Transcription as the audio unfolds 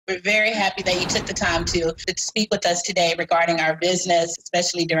We're very happy that you took the time to speak with us today regarding our business,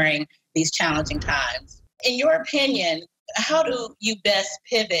 especially during these challenging times. In your opinion, how do you best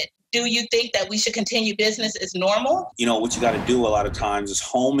pivot? Do you think that we should continue business as normal? You know, what you got to do a lot of times is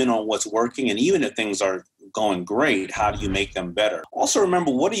home in on what's working. And even if things are going great, how do you make them better? Also,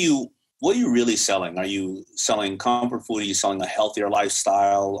 remember, what are you really selling? Are you selling comfort food? Are you selling a healthier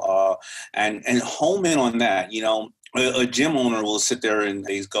lifestyle? And home in on that. You know, a gym owner will sit there and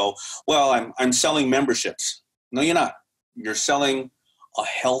they go, well, I'm selling memberships. No, you're not. You're selling a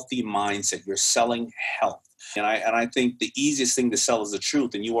healthy mindset. You're selling health. And I think the easiest thing to sell is the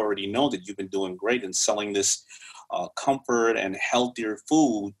truth. And you already know that you've been doing great in selling this comfort and healthier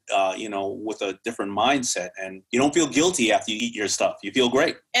food, with a different mindset. And you don't feel guilty after you eat your stuff. You feel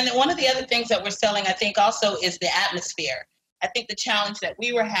great. And one of the other things that we're selling, I think, also is the atmosphere. I think the challenge that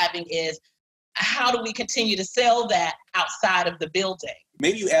we were having is how do we continue to sell that outside of the building?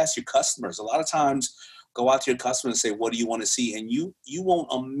 Maybe you ask your customers. A lot of times, go out to your customers and say, what do you want to see? And you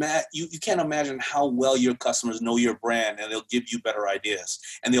can't imagine how well your customers know your brand, and they'll give you better ideas.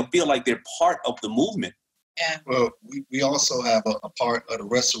 And they'll feel like they're part of the movement. Yeah. Well, we also have a part of the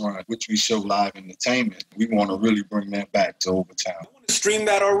restaurant, which we show live entertainment. We want to really bring that back to Overtown. I want to stream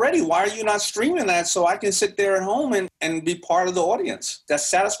that already. Why are you not streaming that so I can sit there at home and be part of the audience? That's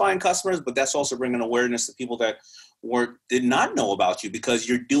satisfying customers, but that's also bringing awareness to people that did not know about you, because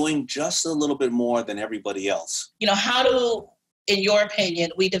you're doing just a little bit more than everybody else. You know, how do, in your opinion,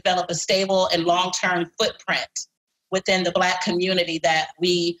 we develop a stable and long-term footprint within the Black community that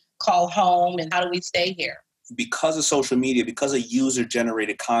we call home, and how do we stay here? Because of social media, because of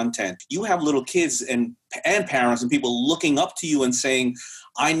user-generated content, you have little kids and parents and people looking up to you and saying,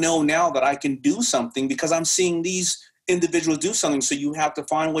 I know now that I can do something because I'm seeing these individuals do something. So you have to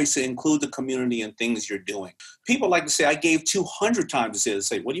find ways to include the community in things you're doing. People like to say, I gave 200 times. They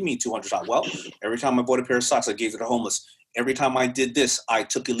say, what do you mean 200 times? Well, every time I bought a pair of socks, I gave to the homeless. Every time I did this, I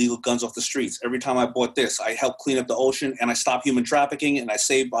took illegal guns off the streets. Every time I bought this, I helped clean up the ocean, and I stopped human trafficking, and I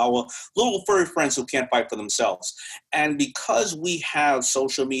saved our little furry friends who can't fight for themselves. And because we have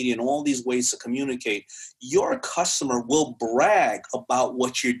social media and all these ways to communicate, your customer will brag about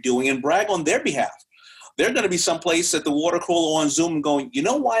what you're doing and brag on their behalf. They're going to be someplace at the water cooler on Zoom going, you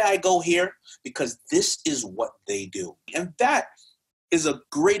know why I go here? Because this is what they do. And that is a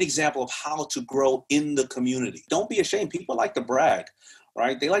great example of how to grow in the community. Don't be ashamed. People like to brag,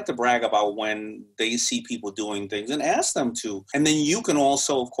 right? They like to brag about when they see people doing things, and ask them to. And then you can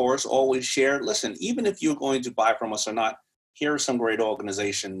also, of course, always share, listen, even if you're going to buy from us or not, here are some great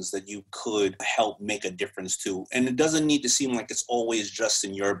organizations that you could help make a difference to. And it doesn't need to seem like it's always just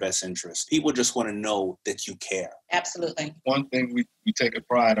in your best interest. People just want to know that you care. Absolutely. One thing we take a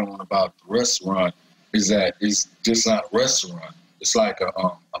pride on about the restaurant is that it's just not a restaurant. It's like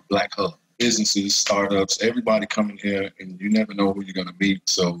a Black hub. Businesses, startups, everybody coming here, and you never know who you're going to meet.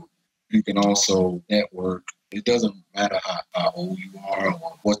 So you can also network. It doesn't matter how old you are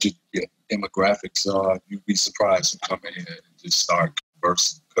or what your demographics are. You'd be surprised to come in here and just start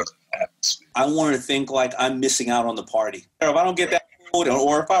conversing because of the atmosphere. I want to think like I'm missing out on the party. If I don't get that food,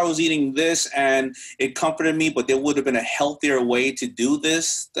 or if I was eating this and it comforted me, but there would have been a healthier way to do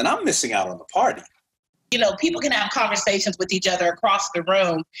this, then I'm missing out on the party. You know, people can have conversations with each other across the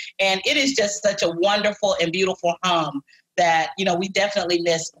room, and it is just such a wonderful and beautiful hum that, you know, we definitely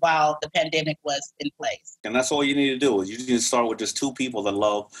missed while the pandemic was in place. And that's all you need to do, is you need to start with just 2 people that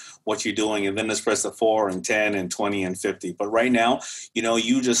love what you're doing, and then let's press the 4 and 10 and 20 and 50. But right now, you know,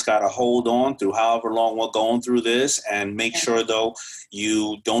 you just got to hold on through however long we're going through this, and make sure, though,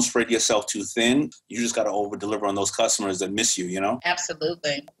 you don't spread yourself too thin. You just got to over-deliver on those customers that miss you, you know?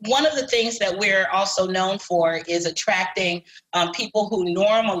 Absolutely. One of the things that we're also known for is attracting people who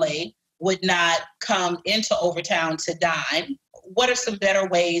normally would not come into Overtown to dine. What are some better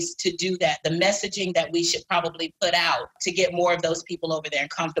ways to do that? The messaging that we should probably put out to get more of those people over there and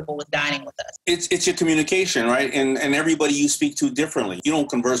comfortable with dining with us. It's your communication, right? And everybody you speak to differently. You don't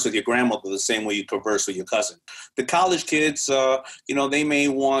converse with your grandmother the same way you converse with your cousin. The college kids, they may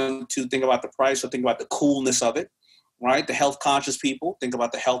want to think about the price or think about the coolness of it. Right? The health conscious people think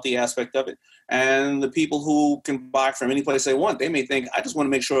about the healthy aspect of it. And the people who can buy from any place they want, they may think, I just want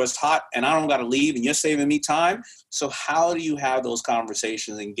to make sure it's hot and I don't got to leave and you're saving me time. So how do you have those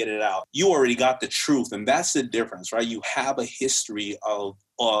conversations and get it out? You already got the truth, and that's the difference, right? You have a history of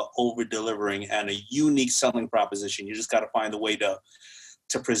over-delivering and a unique selling proposition. You just got to find a way to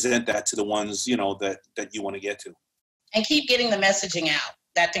present that to the ones, that you want to get to. And keep getting the messaging out.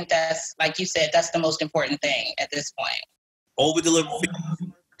 I think that's, like you said, that's the most important thing at this point. Over-deliver,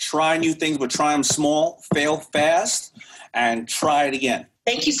 try new things, but try them small, fail fast, and try it again.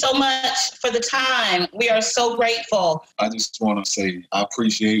 Thank you so much for the time. We are so grateful. I just want to say I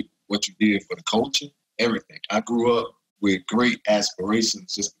appreciate what you did for the culture, everything. I grew up with great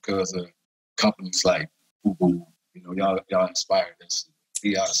aspirations just because of companies like Fubu. You know, y'all inspired us to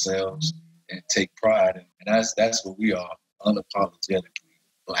be ourselves and take pride. And that's what we are, unapologetically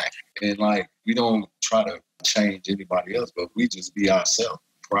Black. And like, we don't try to change anybody else, but we just be ourselves,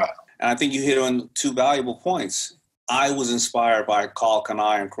 proud. And I think you hit on two valuable points. I was inspired by Carl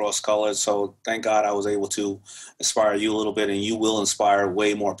Kanai and Cross Colors, so thank God I was able to inspire you a little bit, and you will inspire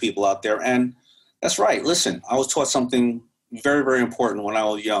way more people out there. And that's right. Listen, I was taught something very, very important when I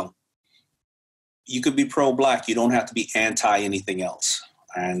was young. You could be pro-Black. You don't have to be anti anything else.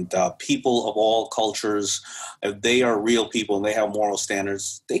 And people of all cultures, if they are real people and they have moral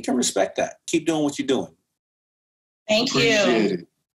standards, they can respect that. Keep doing what you're doing. Thank you. Appreciate it.